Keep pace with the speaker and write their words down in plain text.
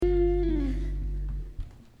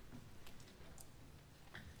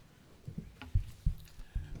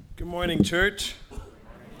Good morning, church.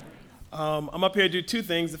 I'm up here to do two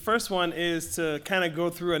things. The first one is to kind of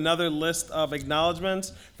go through another list of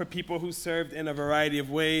acknowledgments for people who served in a variety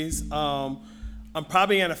of ways. I'm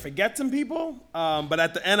probably going to forget some people, but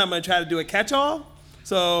at the end I'm going to try to do a catch-all.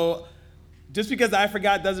 So just because I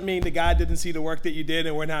forgot doesn't mean that God didn't see the work that you did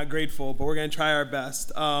and we're not grateful, but we're going to try our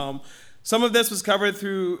best. Some of this was covered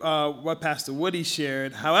through what Pastor Woody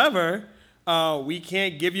shared. However, we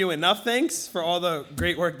can't give you enough thanks for all the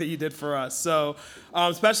great work that you did for us. So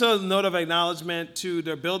special note of acknowledgement to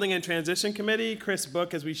the Building and Transition Committee. Chris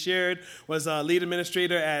Book, as we shared, was a lead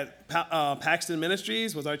administrator at Paxton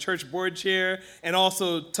Ministries, was our church board chair, and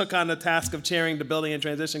also took on the task of chairing the Building and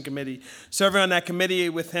Transition Committee. Serving on that committee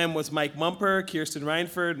with him was Mike Mumper, Kirsten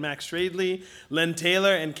Reinford, Max Stradley, Len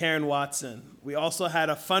Taylor, and Karen Watson. We also had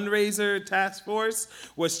a fundraiser task force,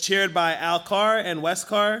 was chaired by Al Carr and Wes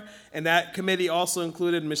Carr, and that committee also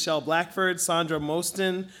included Michelle Blackford, Sandra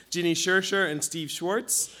Moston, Ginny Schercher, and Steve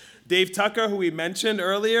Schwartz. Dave Tucker, who we mentioned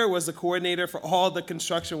earlier, was the coordinator for all the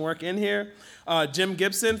construction work in here. Jim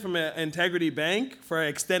Gibson from Integrity Bank for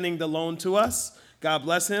extending the loan to us. God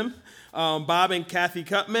bless him. Bob and Kathy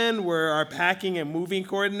Cutman were our packing and moving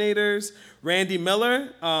coordinators. Randy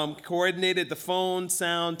Miller coordinated the phone,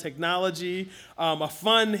 sound, technology. A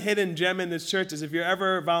fun hidden gem in this church is if you're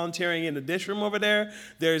ever volunteering in the dish room over there,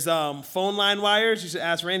 there's phone line wires. You should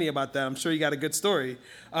ask Randy about that. I'm sure you got a good story.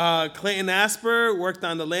 Clayton Asper worked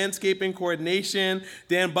on the landscaping coordination.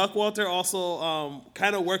 Dan Buckwalter also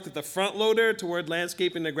kind of worked at the front loader toward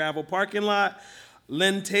landscaping the gravel parking lot.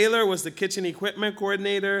 Len Taylor was the kitchen equipment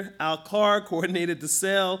coordinator. Al Carr coordinated the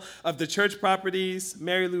sale of the church properties.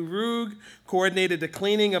 Mary Lou Rugg coordinated the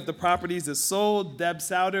cleaning of the properties that sold. Deb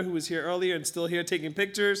Souder, who was here earlier and still here taking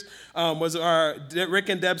pictures, Rick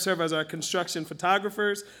and Deb serve as our construction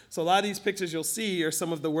photographers. So a lot of these pictures you'll see are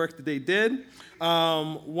some of the work that they did.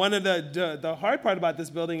 One of the hard part about this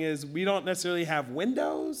building is we don't necessarily have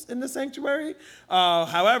windows in the sanctuary.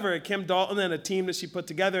 However, Kim Dalton and a team that she put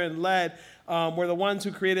together and led were the ones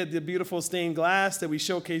who created the beautiful stained glass that we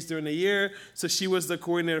showcased during the year. So she was the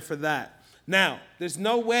coordinator for that. Now, there's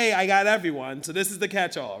no way I got everyone, so this is the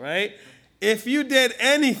catch-all, right? If you did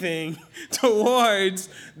anything towards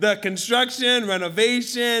the construction,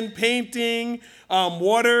 renovation, painting,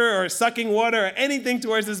 water or sucking water or anything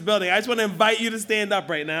towards this building, I just want to invite you to stand up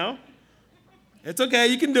right now. It's okay,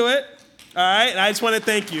 you can do it. All right, and I just want to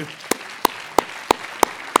thank you.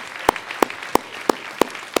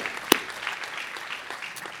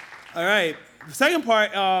 All right. The second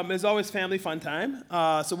part is always family fun time.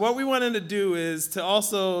 So what we wanted to do is to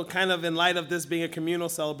also kind of, in light of this being a communal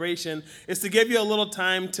celebration, is to give you a little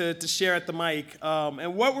time to share at the mic.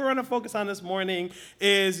 And what we're going to focus on this morning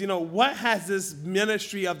is, what has this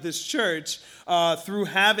ministry of this church through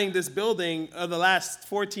having this building the last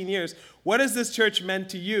 14 years, what has this church meant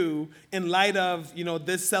to you in light of,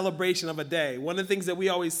 this celebration of a day? One of the things that we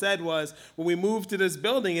always said was when we moved to this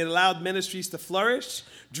building, it allowed ministries to flourish.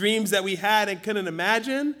 Dreams that we had and couldn't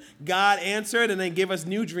imagine, God answered and then gave us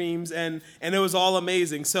new dreams, and it was all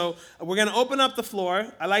amazing. So we're going to open up the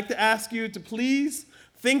floor. I'd like to ask you to please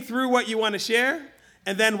think through what you want to share.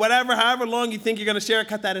 And then however long you think you're going to share,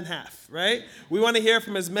 cut that in half, right? We want to hear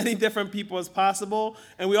from as many different people as possible.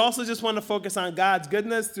 And we also just want to focus on God's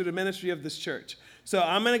goodness through the ministry of this church. So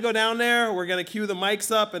I'm going to go down there. We're going to cue the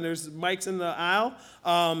mics up, and there's mics in the aisle.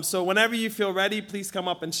 So whenever you feel ready, please come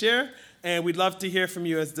up and share. And we'd love to hear from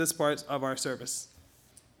you as this part of our service.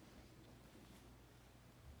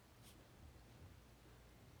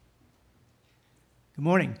 Good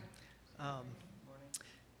morning.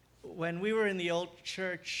 When we were in the old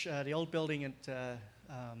church, the old building at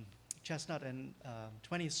Chestnut and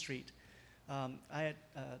 20th Street, I had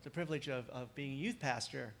the privilege of being a youth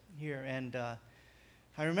pastor here, and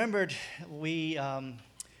I remembered we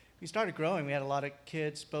started growing. We had a lot of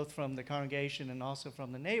kids, both from the congregation and also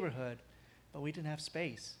from the neighborhood, but we didn't have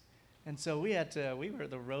space, and so we were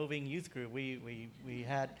the roving youth group. We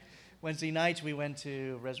had Wednesday nights. We went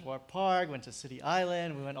to Reservoir Park, went to City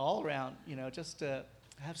Island. We went all around, just to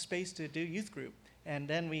have space to do youth group. And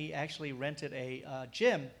then we actually rented a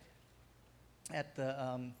gym at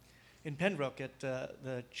in Pembroke at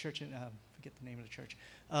the church in forget the name of the church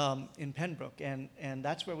in Pembroke, and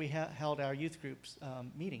that's where we held our youth groups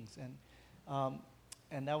meetings,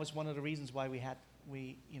 and that was one of the reasons why we had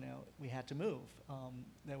to move.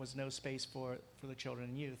 There was no space for the children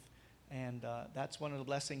and youth, and that's one of the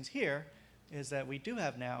blessings here is that we do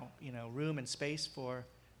have now room and space for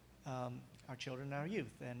our children and our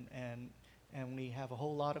youth, and we have a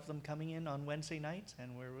whole lot of them coming in on Wednesday nights,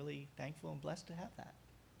 and we're really thankful and blessed to have that.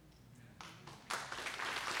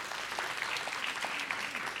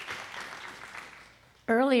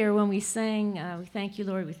 Earlier when we sang, we thank you,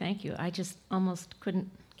 Lord, we thank you, I just almost couldn't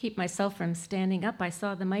keep myself from standing up. I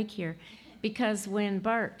saw the mic here because when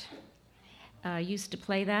Bart used to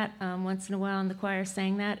play that once in a while and the choir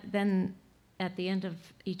sang that, then at the end of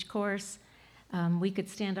each chorus, we could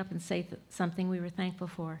stand up and say something we were thankful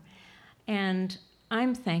for. And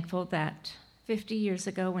I'm thankful that 50 years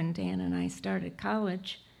ago when Dan and I started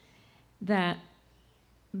college, that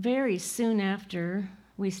very soon after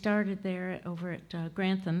we started there over at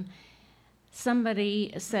Grantham,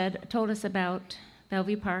 somebody told us about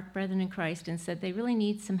Bellevue Park, Brethren in Christ, and said they really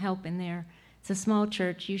need some help in there. It's a small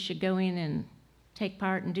church. You should go in and take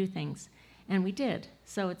part and do things. And we did.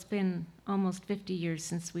 So it's been almost 50 years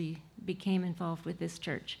since we became involved with this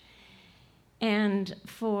church. And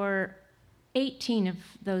for 18 of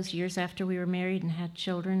those years after we were married and had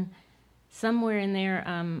children, somewhere in there,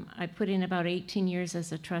 I put in about 18 years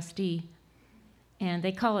as a trustee. And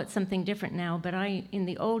they call it something different now, but in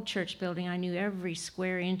the old church building, I knew every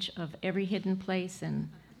square inch of every hidden place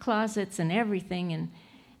and closets and everything,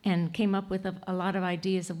 and came up with a lot of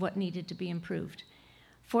ideas of what needed to be improved.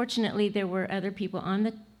 Fortunately, there were other people on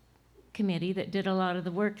the committee that did a lot of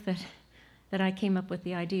the work that I came up with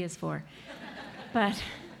the ideas for. But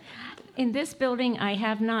in this building, I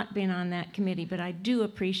have not been on that committee, but I do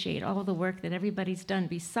appreciate all the work that everybody's done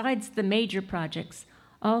besides the major projects,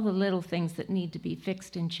 all the little things that need to be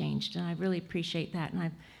fixed and changed, and I really appreciate that, and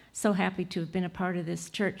I'm so happy to have been a part of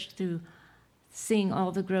this church through seeing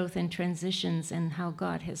all the growth and transitions and how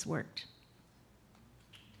God has worked.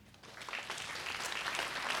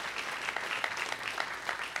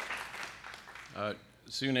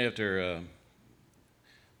 Soon after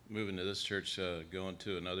moving to this church, going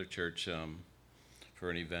to another church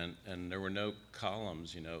for an event, and there were no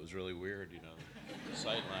columns, it was really weird, the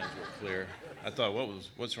sight lines were clear. I thought,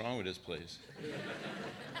 what's wrong with this place?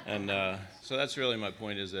 And so that's really my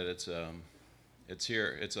point, is that it's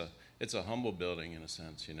here, it's a humble building in a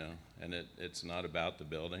sense, and it's not about the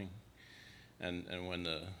building. And when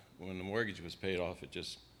the mortgage was paid off, it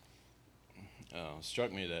just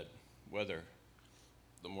struck me that whether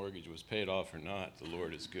the mortgage was paid off or not, the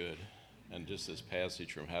Lord is good. And just this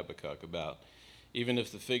passage from Habakkuk about, even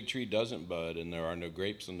if the fig tree doesn't bud and there are no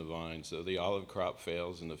grapes on the vines, though the olive crop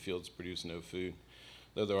fails and the fields produce no food,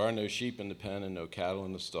 though there are no sheep in the pen and no cattle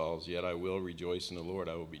in the stalls, yet I will rejoice in the Lord.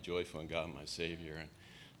 I will be joyful in God my Savior. And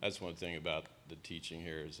that's one thing about the teaching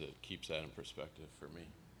here, is it keeps that in perspective for me.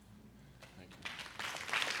 Thank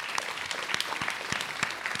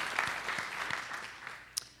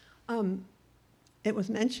you. It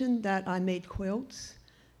was mentioned that I made quilts,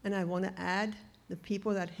 and I want to add the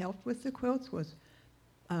people that helped with the quilts was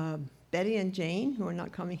Betty and Jane, who are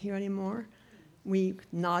not coming here anymore. We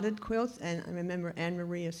knotted quilts, and I remember Anne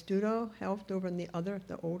Marie Astuto helped over in the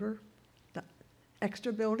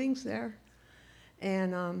extra buildings there.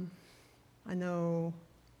 And I know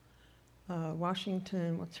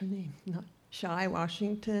Washington, what's her name? Shy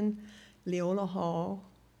Washington, Leola Hall,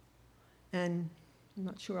 and I'm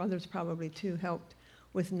not sure others probably too helped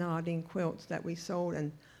with knotting quilts that we sold.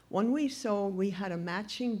 And when we sold, we had a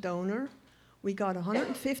matching donor. We got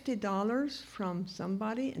 $150 from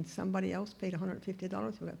somebody, and somebody else paid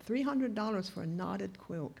 $150. We got $300 for a knotted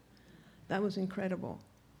quilt. That was incredible.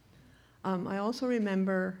 I also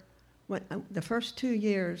remember when the first 2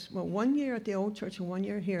 years, 1 year at the old church and 1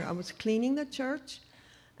 year here, I was cleaning the church,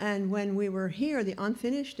 and when we were here, the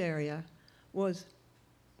unfinished area was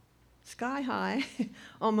sky high,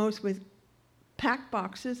 almost, with packed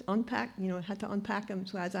boxes, unpacked, had to unpack them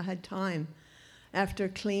so as I had time. After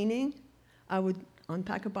cleaning, I would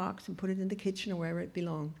unpack a box and put it in the kitchen or wherever it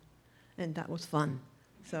belonged. And that was fun.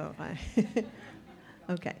 So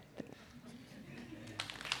okay.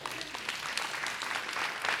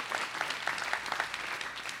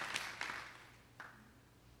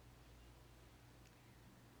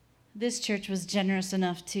 This church was generous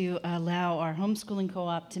enough to allow our homeschooling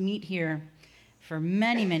co-op to meet here for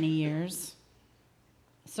many, many years.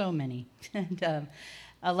 So many. And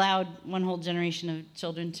allowed one whole generation of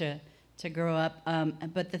children to grow up.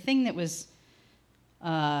 But the thing that was, we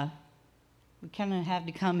kind of have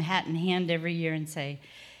to come hat in hand every year and say,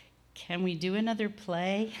 can we do another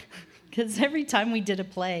play? Because every time we did a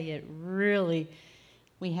play,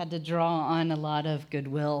 we had to draw on a lot of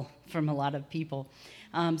goodwill from a lot of people.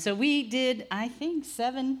 So we did, I think,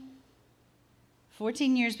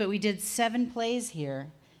 14 years, but we did 7 plays here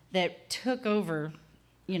that took over,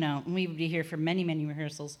 and we would be here for many, many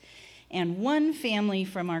rehearsals. And one family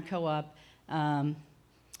from our co-op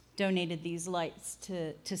donated these lights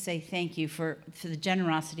to say thank you for the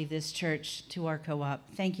generosity of this church to our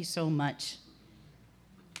co-op. Thank you so much.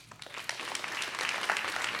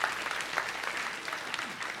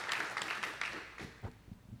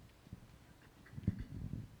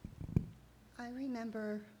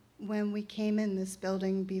 remember when we came in this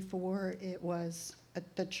building before it was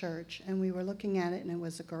at the church, and we were looking at it, and it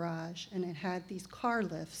was a garage, and it had these car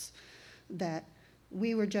lifts that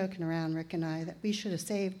we were joking around, Rick and I, that we should have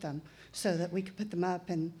saved them so that we could put them up,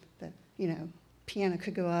 and the, piano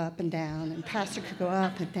could go up and down, and pastor could go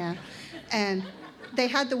up and down, and they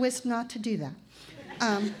had the wisdom not to do that.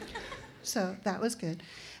 So that was good.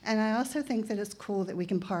 And I also think that it's cool that we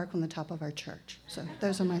can park on the top of our church. So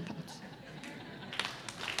those are my thoughts.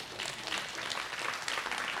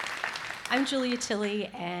 I'm Julia Tilley,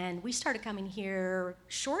 and we started coming here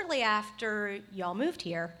shortly after y'all moved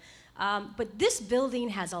here. But this building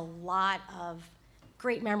has a lot of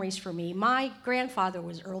great memories for me. My grandfather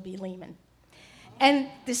was Earl B. Lehman, and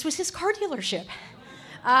this was his car dealership.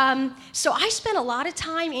 So I spent a lot of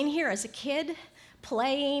time in here as a kid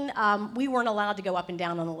playing. We weren't allowed to go up and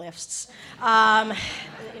down on the lifts.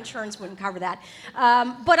 Insurance wouldn't cover that.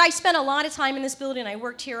 But I spent a lot of time in this building. I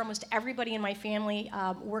worked here. Almost everybody in my family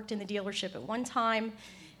worked in the dealership at one time.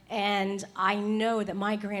 And I know that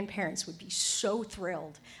my grandparents would be so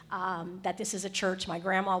thrilled that this is a church. My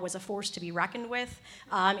grandma was a force to be reckoned with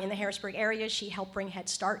in the Harrisburg area. She helped bring Head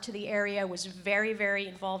Start to the area, was very, very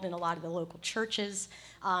involved in a lot of the local churches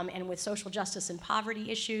and with social justice and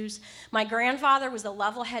poverty issues. My grandfather was a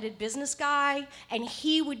level-headed business guy, and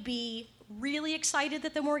he would be really excited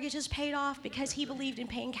that the mortgage is paid off because he believed in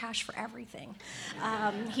paying cash for everything.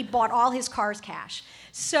 He bought all his cars cash.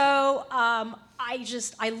 So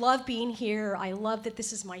I love being here. I love that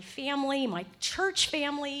this is my family, my church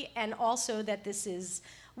family, and also that this is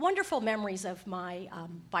wonderful memories of my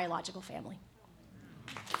biological family.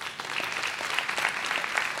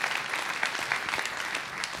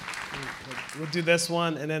 We'll do this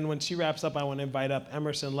one, and then when she wraps up, I want to invite up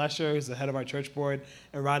Emerson Lesher, who's the head of our church board,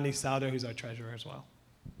 and Rodney Souder, who's our treasurer as well.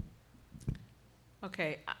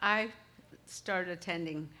 Okay, I started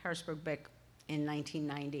attending Harrisburg BIC in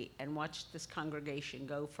 1990 and watched this congregation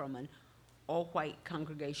go from an all-white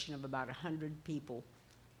congregation of about 100 people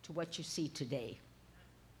to what you see today,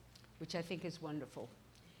 which I think is wonderful.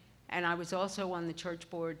 And I was also on the church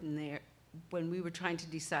board when we were trying to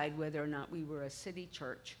decide whether or not we were a city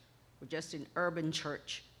church or just an urban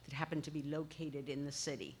church that happened to be located in the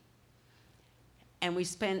city. And we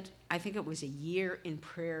spent, I think it was a year in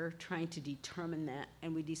prayer trying to determine that,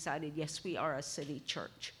 and we decided, yes, we are a city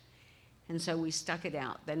church. And so we stuck it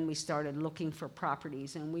out. Then we started looking for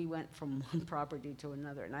properties, and we went from one property to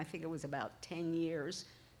another. And I think it was about 10 years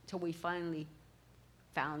till we finally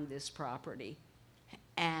found this property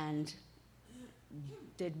and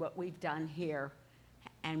did what we've done here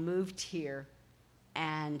and moved here.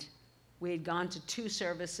 And we had gone to 2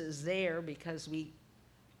 services there because we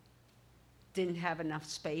didn't have enough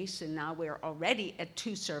space, and now we're already at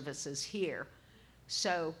 2 services here.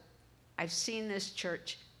 So I've seen this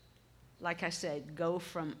church, like I said, go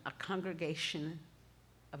from a congregation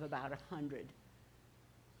of about 100,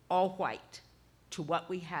 all white, to what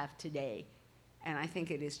we have today. And I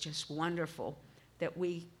think it is just wonderful that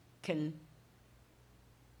we can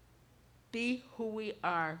be who we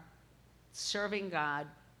are, serving God,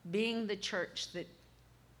 being the church that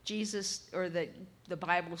Jesus, or that the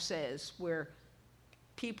Bible says, where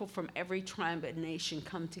people from every tribe and nation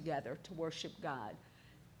come together to worship God.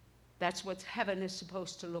 That's what heaven is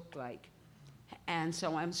supposed to look like. And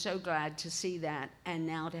so I'm so glad to see that. And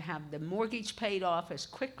now to have the mortgage paid off as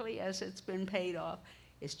quickly as it's been paid off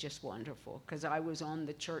is just wonderful. Because I was on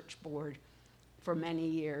the church board for many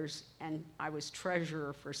years, and I was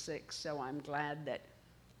treasurer for 6, so I'm glad that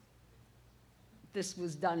this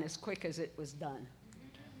was done as quick as it was done.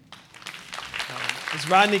 As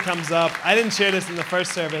Rodney comes up, I didn't share this in the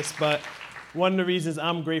first service, but one of the reasons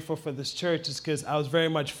I'm grateful for this church is because I was very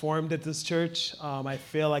much formed at this church. I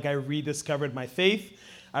feel like I rediscovered my faith.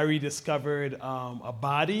 I rediscovered a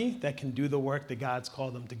body that can do the work that God's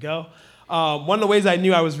called them to go. One of the ways I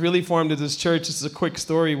knew I was really formed at this church, this is a quick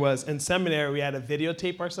story, was in seminary we had to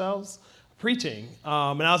videotape ourselves preaching.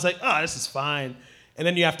 And I was like, oh, this is fine. And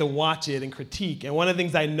then you have to watch it and critique. And one of the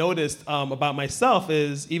things I noticed about myself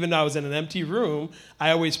is, even though I was in an empty room,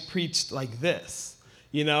 I always preached like this,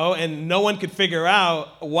 and no one could figure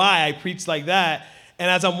out why I preached like that. And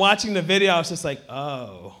as I'm watching the video, I was just like,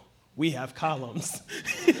 oh, we have columns.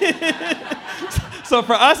 So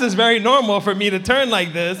for us, it's very normal for me to turn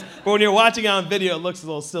like this, but when you're watching it on video, it looks a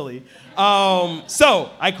little silly. So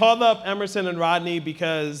I called up Emerson and Rodney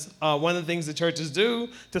because one of the things the churches do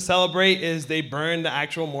to celebrate is they burn the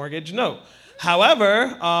actual mortgage note.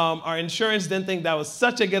 However, our insurance didn't think that was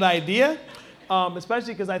such a good idea,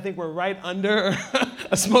 especially because I think we're right under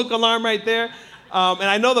a smoke alarm right there. And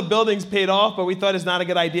I know the building's paid off, but we thought it's not a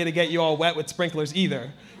good idea to get you all wet with sprinklers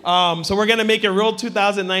either. So we're going to make it real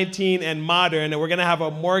 2019 and modern, and we're going to have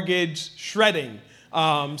a mortgage shredding.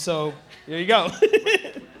 So there you go.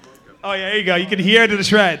 Oh, yeah, there you go. You can hear it in the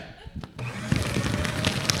shred.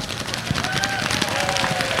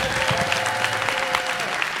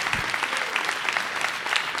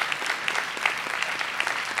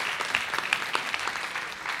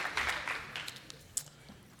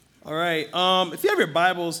 All right, if you have your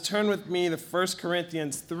Bibles, turn with me to 1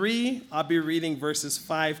 Corinthians 3. I'll be reading verses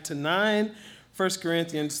 5 to 9. 1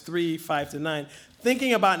 Corinthians 3, 5 to 9.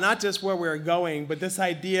 Thinking about not just where we're going, but this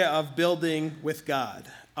idea of building with God.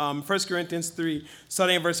 1 Corinthians 3,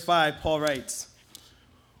 starting in verse 5, Paul writes,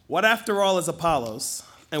 "What after all is Apollos,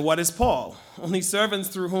 and what is Paul? Only servants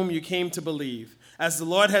through whom you came to believe, as the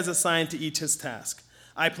Lord has assigned to each his task.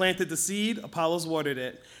 I planted the seed, Apollos watered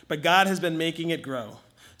it, but God has been making it grow.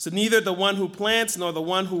 So neither the one who plants nor the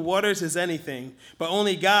one who waters is anything, but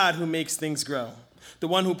only God who makes things grow. The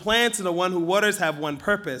one who plants and the one who waters have one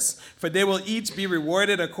purpose, for they will each be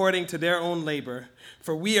rewarded according to their own labor.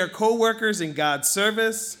 For we are co-workers in God's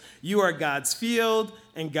service. You are God's field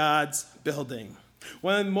and God's building."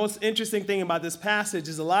 One of the most interesting things about this passage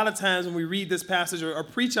is a lot of times when we read this passage or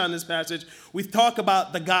preach on this passage, we talk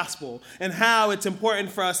about the gospel and how it's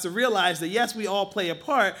important for us to realize that, yes, we all play a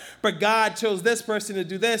part, but God chose this person to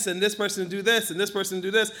do this and this person to do this and this person to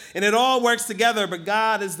do this, and it all works together, but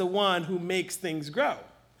God is the one who makes things grow.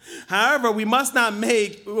 However, we must not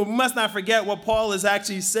forget what Paul is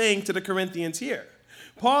actually saying to the Corinthians here.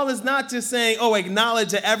 Paul is not just saying,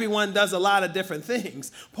 acknowledge that everyone does a lot of different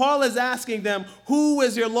things. Paul is asking them, who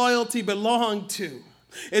is your loyalty belong to?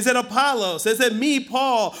 Is it Apollos? Is it me,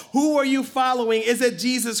 Paul? Who are you following? Is it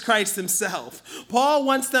Jesus Christ himself? Paul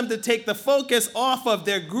wants them to take the focus off of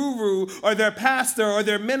their guru or their pastor or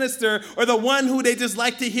their minister or the one who they just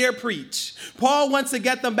like to hear preach. Paul wants to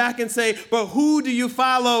get them back and say, but who do you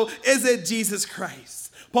follow? Is it Jesus Christ?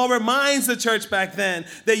 Paul reminds the church back then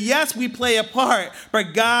that yes, we play a part,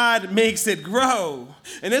 but God makes it grow.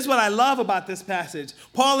 And this is what I love about this passage.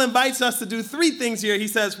 Paul invites us to do three things here. He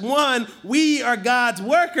says, one, we are God's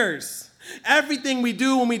workers. Everything we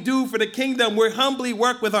do when we do for the kingdom, we humbly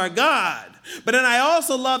work with our God. But then I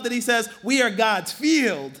also love that he says, we are God's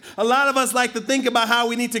field. A lot of us like to think about how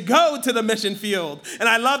we need to go to the mission field. And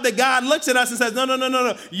I love that God looks at us and says,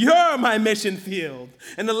 no, you're my mission field.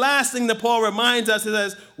 And the last thing that Paul reminds us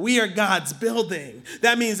is we are God's building.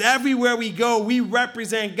 That means everywhere we go, we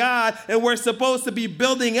represent God, and we're supposed to be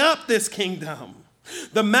building up this kingdom.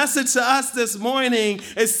 The message to us this morning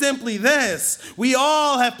is simply this. We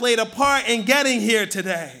all have played a part in getting here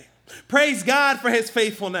today. Praise God for his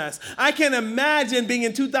faithfulness. I can imagine being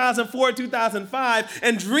in 2004, 2005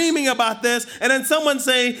 and dreaming about this, and then someone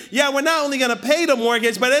saying, yeah, we're not only going to pay the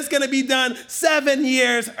mortgage, but it's going to be done 7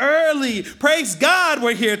 years early. Praise God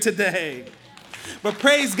we're here today. But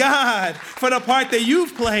praise God for the part that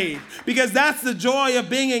you've played, because that's the joy of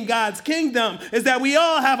being in God's kingdom, is that we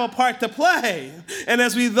all have a part to play. And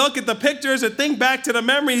as we look at the pictures or think back to the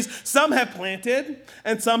memories, some have planted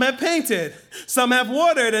and some have painted. Some have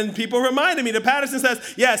watered, and people reminded me, the Patterson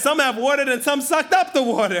says, yeah, some have watered and some sucked up the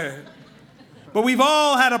water. But we've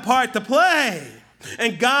all had a part to play.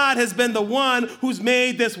 And God has been the one who's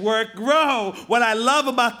made this work grow. What I love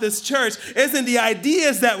about this church isn't the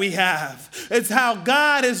ideas that we have. It's how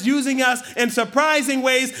God is using us in surprising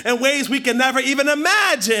ways and ways we can never even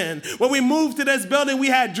imagine. When we moved to this building, we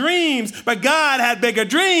had dreams, but God had bigger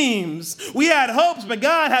dreams. We had hopes, but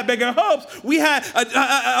God had bigger hopes. We had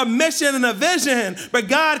a mission and a vision, but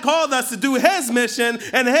God called us to do his mission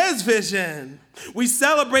and his vision. We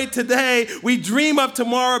celebrate today, we dream of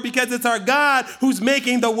tomorrow, because it's our God who's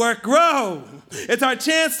making the work grow. It's our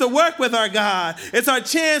chance to work with our God. It's our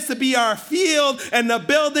chance to be our field and the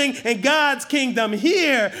building in God's kingdom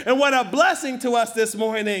here. And what a blessing to us this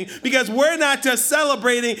morning, because we're not just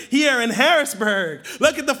celebrating here in Harrisburg.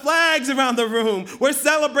 Look at the flags around the room. We're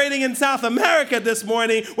celebrating in South America this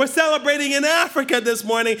morning. We're celebrating in Africa this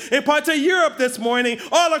morning, in parts of Europe this morning,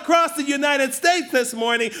 all across the United States this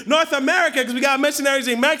morning, North America, because we got missionaries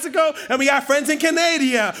in Mexico and we got friends in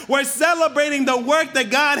Canada. We're celebrating the work that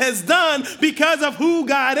God has done because of who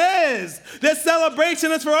God is. This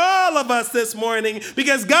celebration is for all of us this morning,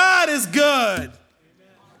 because God is good.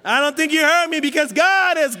 I don't think you heard me, because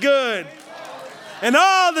God is good. And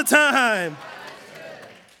all the time.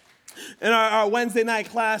 In our Wednesday night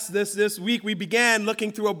class this week, we began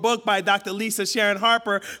looking through a book by Dr. Lisa Sharon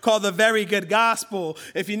Harper called The Very Good Gospel.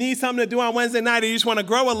 If you need something to do on Wednesday night or you just want to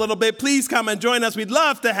grow a little bit, please come and join us. We'd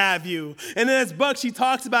love to have you. And in this book, she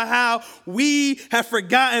talks about how we have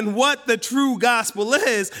forgotten what the true gospel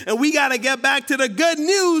is, and we got to get back to the good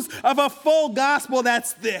news of a full gospel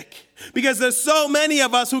that's thick. Because there's so many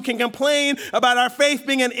of us who can complain about our faith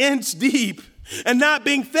being an inch deep and not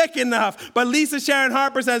being thick enough. But Lisa Sharon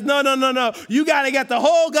Harper says, no. You got to get the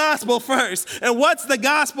whole gospel first. And what's the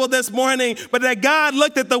gospel this morning? But that God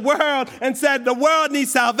looked at the world and said, the world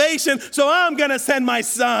needs salvation, so I'm going to send my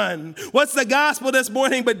son. What's the gospel this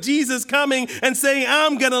morning? But Jesus coming and saying,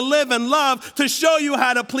 I'm going to live and love to show you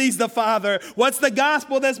how to please the Father. What's the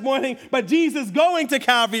gospel this morning? But Jesus going to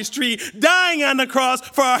Calvary Street, dying on the cross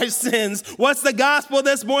for our sins. What's the gospel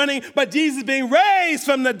this morning? But Jesus being raised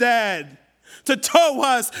from the dead to show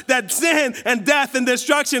us that sin and death and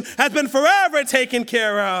destruction has been forever taken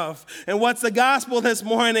care of. And what's the gospel this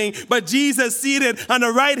morning? But Jesus seated on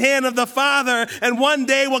the right hand of the Father, and one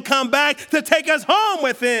day will come back to take us home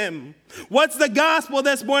with him. What's the gospel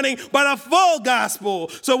this morning but a full gospel?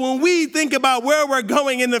 So when we think about where we're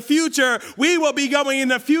going in the future, we will be going in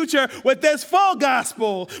the future with this full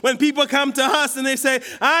gospel. When people come to us and they say,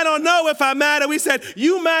 I don't know if I matter, we said,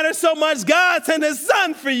 you matter so much, God sent his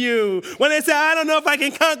son for you. When they say, I don't know if I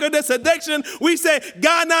can conquer this addiction, we say,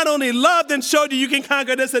 God not only loved and showed you can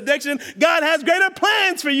conquer this addiction, God has greater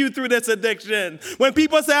plans for you through this addiction. When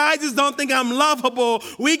people say, I just don't think I'm lovable,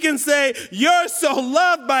 we can say, you're so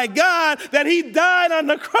loved by God that he died on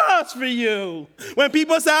the cross for you. When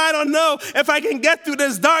people say, I don't know if I can get through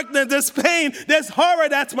this darkness, this pain, this horror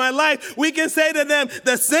that's my life, we can say to them,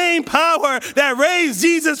 the same power that raised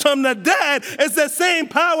Jesus from the dead is the same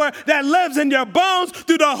power that lives in your bones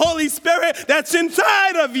through the Holy Spirit that's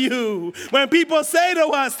inside of you. When people say to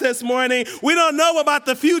us this morning, we don't know about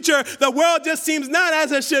the future, the world just seems not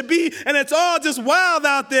as it should be, and it's all just wild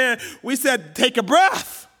out there, we said, take a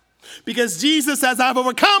breath. Because Jesus says, I've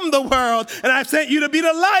overcome the world, and I've sent you to be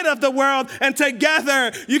the light of the world. And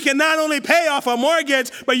together, you can not only pay off a mortgage,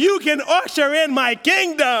 but you can usher in my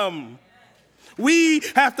kingdom. We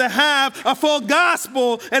have to have a full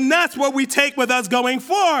gospel, and that's what we take with us going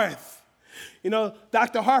forth. You know,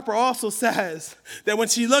 Dr. Harper also says that when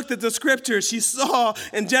she looked at the scriptures, she saw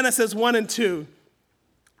in Genesis 1 and 2,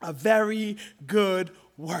 a very good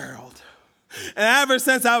world. And ever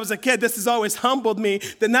since I was a kid, this has always humbled me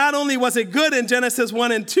that not only was it good in Genesis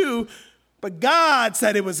 1 and 2, but God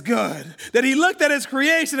said it was good. That he looked at his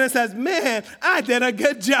creation and says, man, I did a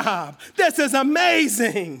good job. This is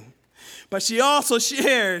amazing. But she also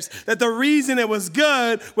shares that the reason it was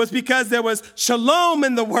good was because there was shalom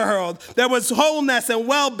in the world. There was wholeness and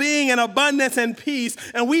well-being and abundance and peace.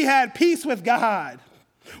 And we had peace with God.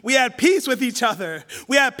 We had peace with each other.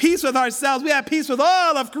 We had peace with ourselves. We had peace with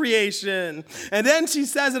all of creation. And then she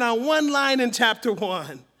says it on one line in chapter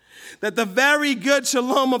 1, that the very good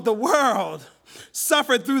shalom of the world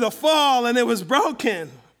suffered through the fall and it was broken.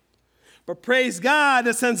 But praise God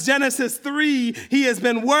that since Genesis 3, he has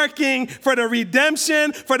been working for the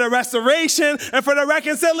redemption, for the restoration, and for the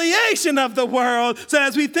reconciliation of the world. So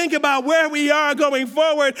as we think about where we are going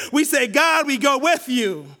forward, we say, God, we go with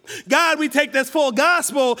you. God, we take this full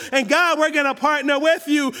gospel, and God, we're going to partner with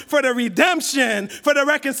you for the redemption, for the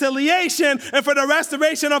reconciliation, and for the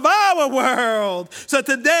restoration of our world. So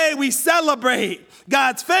today we celebrate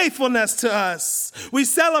God's faithfulness to us. We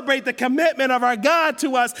celebrate the commitment of our God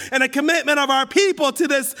to us and the commitment of our people to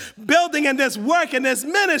this building and this work and this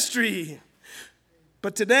ministry.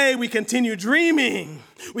 But today we continue dreaming.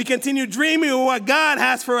 We continue dreaming of what God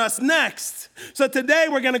has for us next. So today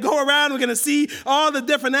we're going to go around, we're going to see all the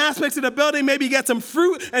different aspects of the building, maybe get some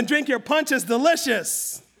fruit and drink your punch. It's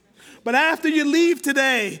delicious. But after you leave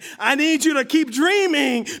today, I need you to keep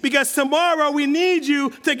dreaming, because tomorrow we need you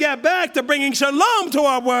to get back to bringing shalom to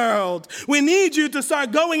our world. We need you to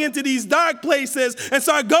start going into these dark places and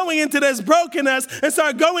start going into this brokenness and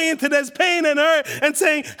start going into this pain and hurt and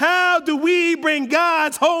saying, how do we bring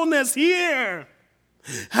God's wholeness here?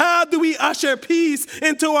 How do we usher peace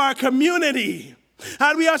into our community?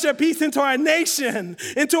 How do we usher peace into our nation,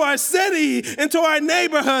 into our city, into our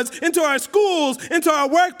neighborhoods, into our schools, into our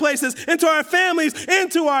workplaces, into our families,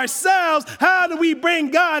 into ourselves? How do we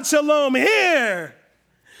bring God's shalom here?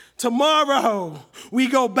 Tomorrow, we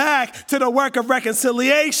go back to the work of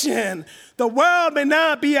reconciliation. The world may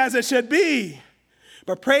not be as it should be,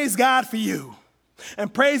 but praise God for you.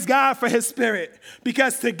 And praise God for his Spirit,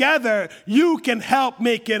 because together you can help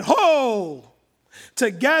make it whole.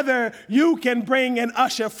 Together, you can bring and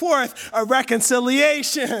usher forth a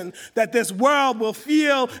reconciliation that this world will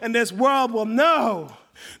feel and this world will know.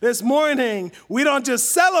 This morning, we don't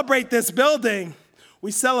just celebrate this building,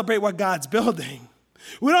 we celebrate what God's building.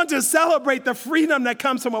 We don't just celebrate the freedom that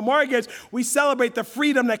comes from a mortgage, we celebrate the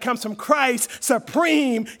freedom that comes from Christ,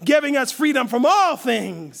 supreme, giving us freedom from all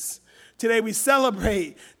things. Today, we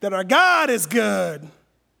celebrate that our God is good.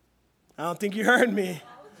 I don't think you heard me.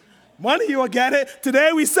 One of you will get it.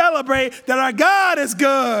 Today we celebrate that our God is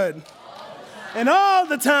good. And all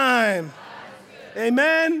the time.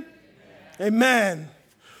 Amen? Amen.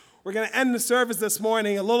 We're going to end the service this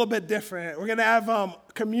morning a little bit different. We're going to have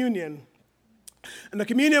communion. And the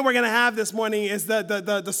communion we're going to have this morning is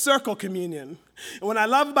the circle communion. And what I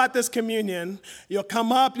love about this communion, you'll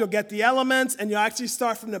come up, you'll get the elements, and you'll actually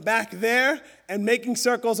start from the back there and making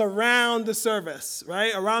circles around the service,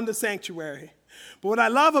 right? Around the sanctuary. But what I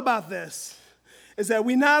love about this is that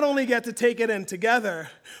we not only get to take it in together,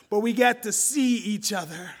 but we get to see each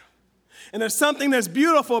other. And there's something that's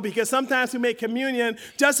beautiful because sometimes we make communion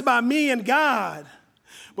just about me and God.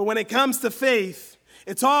 But when it comes to faith,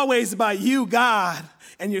 it's always about you, God,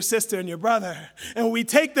 and your sister and your brother. And when we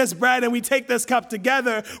take this bread and we take this cup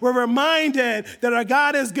together, we're reminded that our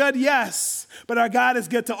God is good, yes, but our God is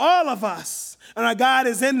good to all of us. And our God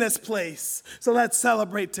is in this place. So let's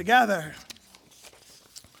celebrate together.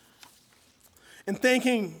 In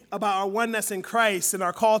thinking about our oneness in Christ and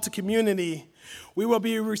our call to community, we will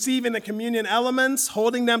be receiving the communion elements,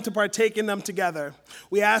 holding them to partake in them together.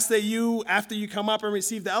 We ask that you, after you come up and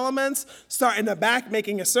receive the elements, start in the back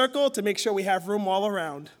making a circle to make sure we have room all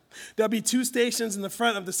around. There'll be 2 stations in the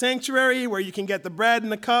front of the sanctuary where you can get the bread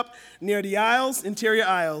and the cup near the aisles, interior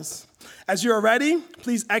aisles. As you're ready,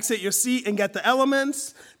 please exit your seat and get the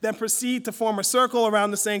elements, then proceed to form a circle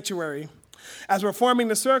around the sanctuary. As we're forming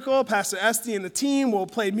the circle, Pastor Esty and the team will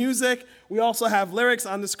play music. We also have lyrics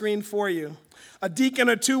on the screen for you. A deacon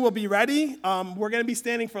or 2 will be ready. We're going to be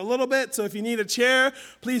standing for a little bit, so if you need a chair,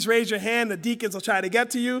 please raise your hand. The deacons will try to get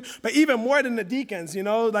to you. But even more than the deacons,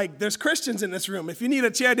 there's Christians in this room. If you need a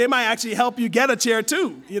chair, they might actually help you get a chair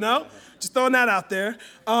too, Just throwing that out there.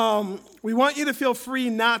 We want you to feel free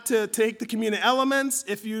not to take the communion elements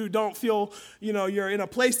if you don't feel, you're in a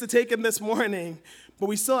place to take them this morning. But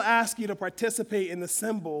we still ask you to participate in the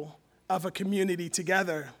symbol of a community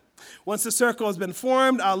together. Once the circle has been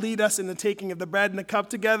formed, I'll lead us in the taking of the bread and the cup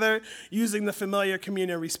together using the familiar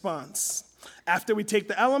communion response. After we take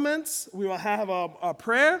the elements, we will have a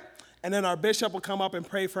prayer, and then our bishop will come up and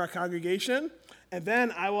pray for our congregation. And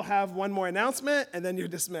then I will have one more announcement, and then you're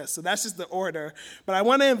dismissed. So that's just the order. But I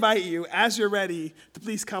want to invite you, as you're ready, to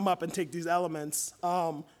please come up and take these elements.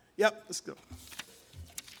 Let's go.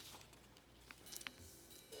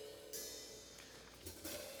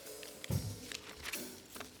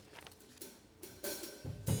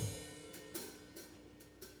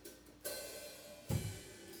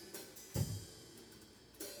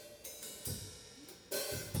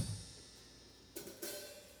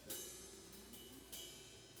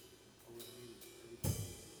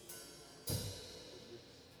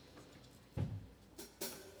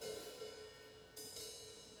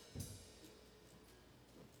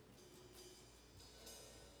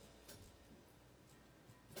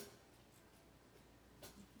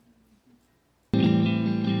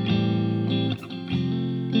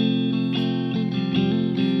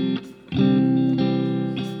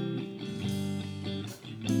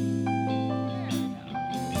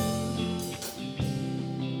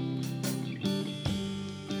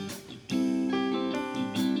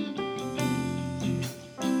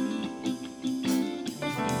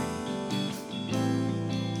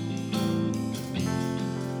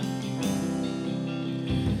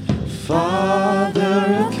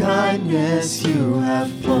 Father of kindness, you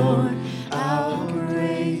have poured out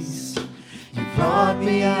grace. You brought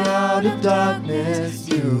me out of darkness,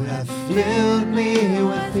 you have filled me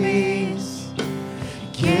with peace.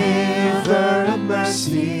 Giver of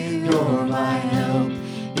mercy, you're my help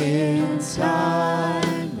in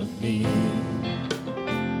time of need.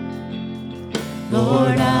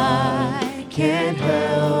 Lord, I can't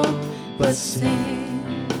help but sing.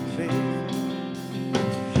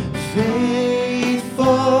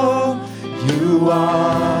 Faithful you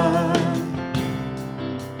are,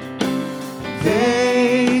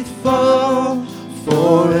 faithful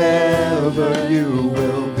forever you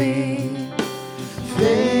will be,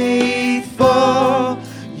 faithful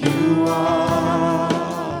you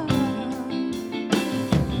are.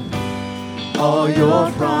 All your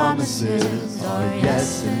promises are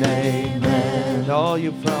yes and amen. All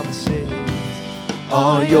your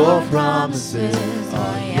promises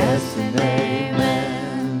are yes and amen.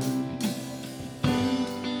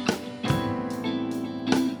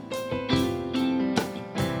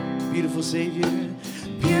 beautiful Savior,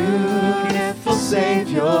 beautiful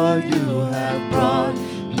Savior, you have brought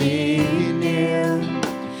me near.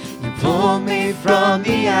 You pulled me from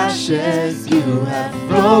the ashes, you have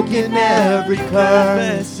broken every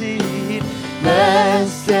curse.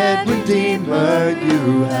 Blessed Redeemer,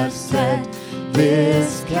 you have set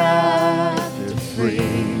this captive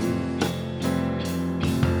free.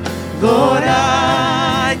 Lord,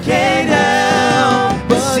 I can't help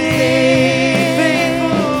but sing,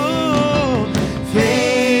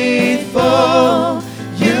 faithful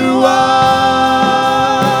you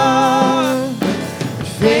are,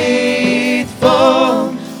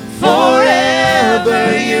 faithful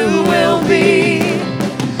forever you will be,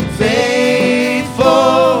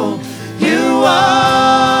 faithful you are.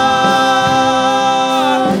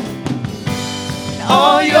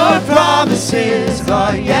 All your promises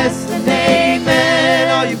are yes and amen.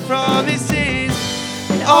 All your promises,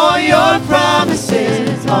 and all your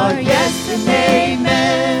promises are yes and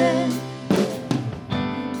amen.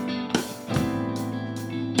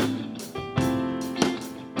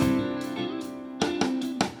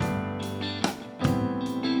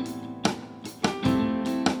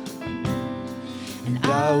 And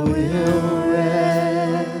I will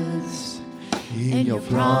rest in your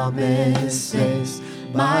promises.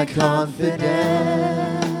 My confidence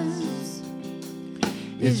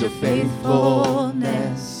is your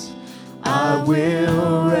faithfulness. I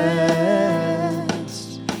will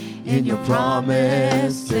rest in your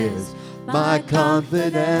promises. My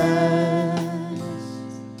confidence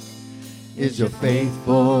is your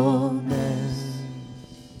faithfulness.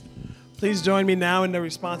 Please join me now in the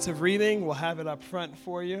responsive reading. We'll have it up front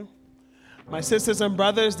for you. My sisters and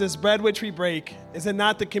brothers, this bread which we break, is it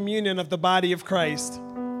not the communion of the body of Christ?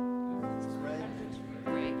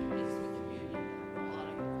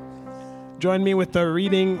 Join me with the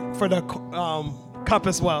reading for the cup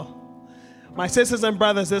as well. My sisters and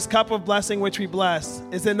brothers, this cup of blessing which we bless,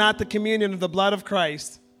 is it not the communion of the blood of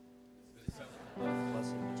Christ?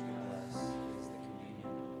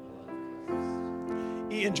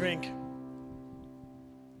 Eat and drink.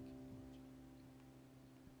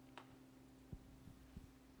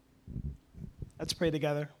 Let's pray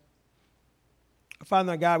together.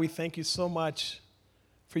 Father God, we thank you so much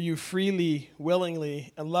for you freely,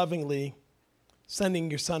 willingly, and lovingly sending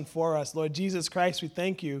your Son for us. Lord Jesus Christ, we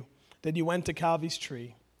thank you that you went to Calvary's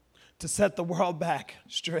tree to set the world back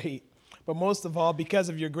straight. But most of all, because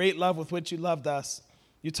of your great love with which you loved us,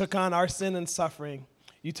 you took on our sin and suffering.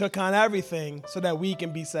 You took on everything so that we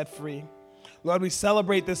can be set free. Lord, we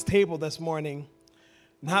celebrate this table this morning,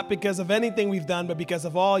 not because of anything we've done, but because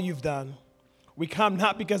of all you've done. We come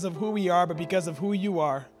not because of who we are, but because of who you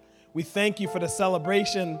are. We thank you for the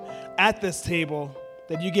celebration at this table,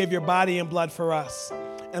 that you gave your body and blood for us.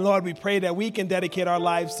 And Lord, we pray that we can dedicate our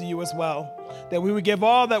lives to you as well, that we would give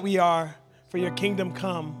all that we are for your kingdom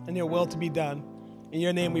come and your will to be done. In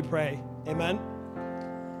your name we pray. Amen.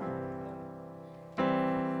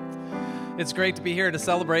 It's great to be here to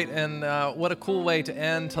celebrate, and what a cool way to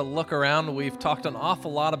end, to look around. We've talked an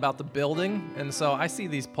awful lot about the building, and so I see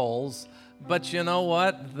these poles. But you know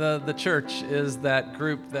what? The church is that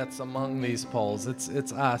group that's among these poles.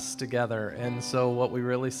 It's us together. And so what we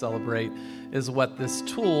really celebrate is what this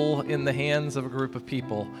tool in the hands of a group of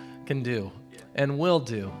people can do and will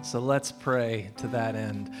do. So let's pray to that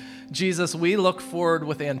end. Jesus, we look forward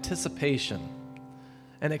with anticipation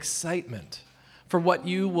and excitement for what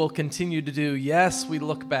you will continue to do. Yes, we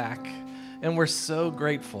look back, and we're so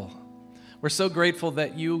grateful. We're so grateful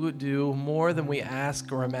that you do more than we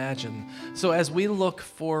ask or imagine. So as we look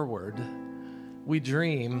forward, we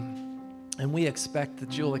dream, and we expect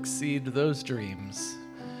that you'll exceed those dreams.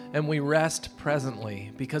 And we rest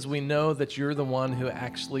presently because we know that you're the one who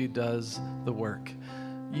actually does the work.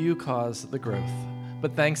 You cause the growth.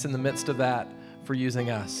 But thanks in the midst of that for using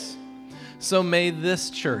us. So may this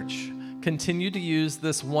church continue to use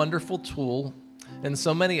this wonderful tool and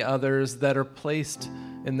so many others that are placed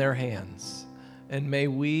in their hands. And may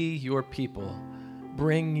we, your people,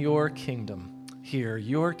 bring your kingdom here,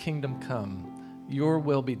 your kingdom come, your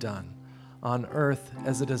will be done on earth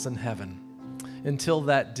as it is in heaven, until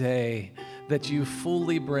that day that you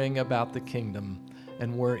fully bring about the kingdom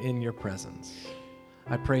and we're in your presence.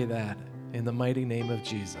 I pray that in the mighty name of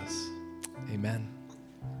Jesus. Amen.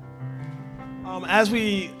 As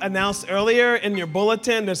we announced earlier in your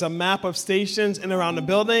bulletin, there's a map of stations in and around the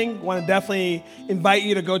building. I want to definitely invite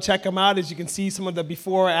you to go check them out. As you can see some of the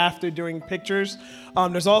before, after, during pictures.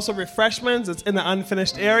 There's also refreshments. It's in the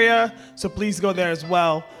unfinished area, so please go there as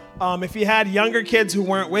well. If you had younger kids who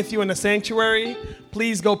weren't with you in the sanctuary,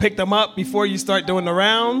 please go pick them up before you start doing the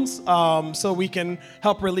rounds so we can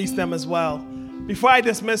help release them as well. Before I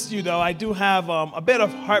dismiss you, though, I do have a bit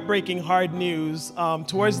of heartbreaking, hard news.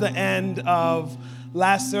 Towards the end of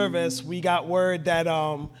last service, we got word that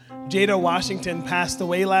Jada Washington passed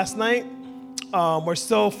away last night. We're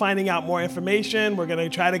still finding out more information. We're going to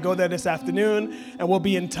try to go there this afternoon, and we'll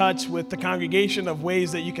be in touch with the congregation of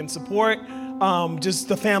ways that you can support just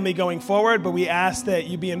the family going forward. But we ask that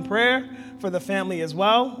you be in prayer for the family as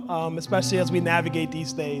well, especially as we navigate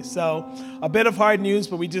these days. So a bit of hard news,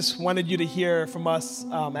 but we just wanted you to hear from us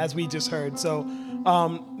as we just heard. So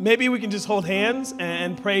maybe we can just hold hands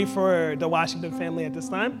and pray for the Washington family at this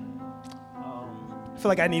time. I feel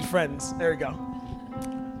like I need friends. There we go.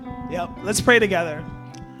 Yep, let's pray together.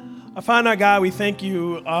 Our Father, our God, we thank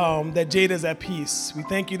you that Jada's at peace. We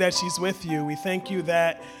thank you that she's with you. We thank you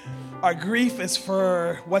that our grief is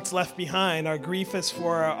for what's left behind. Our grief is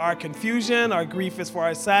for our confusion. Our grief is for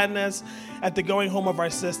our sadness at the going home of our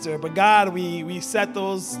sister. But God, we set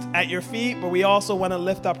those at your feet, but we also want to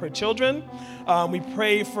lift up her children. We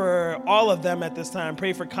pray for all of them at this time.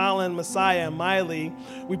 Pray for Colin, Messiah, and Miley.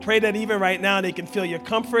 We pray that even right now they can feel your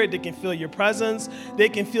comfort, they can feel your presence, they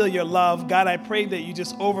can feel your love. God, I pray that you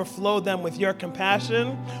just overflow them with your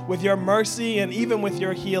compassion, with your mercy, and even with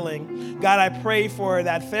your healing. God, I pray for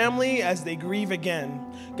that family as they grieve again.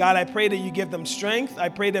 God, I pray that you give them strength. I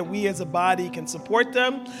pray that we as a body can support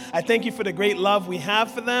them. I thank you for the great love we have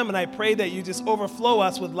for them, and I pray that you just overflow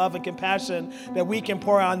us with love and compassion that we can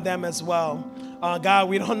pour on them as well. God,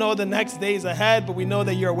 we don't know the next days ahead, but we know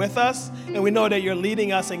that you're with us, and we know that you're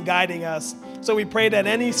leading us and guiding us. So we pray that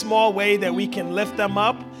any small way that we can lift them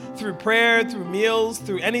up, through prayer, through meals,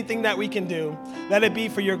 through anything that we can do, let it be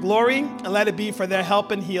for your glory, and let it be for their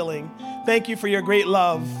help and healing. Thank you for your great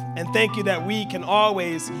love, and thank you that we can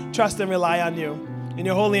always trust and rely on you. In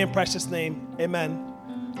your holy and precious name,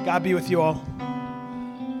 amen. God be with you all.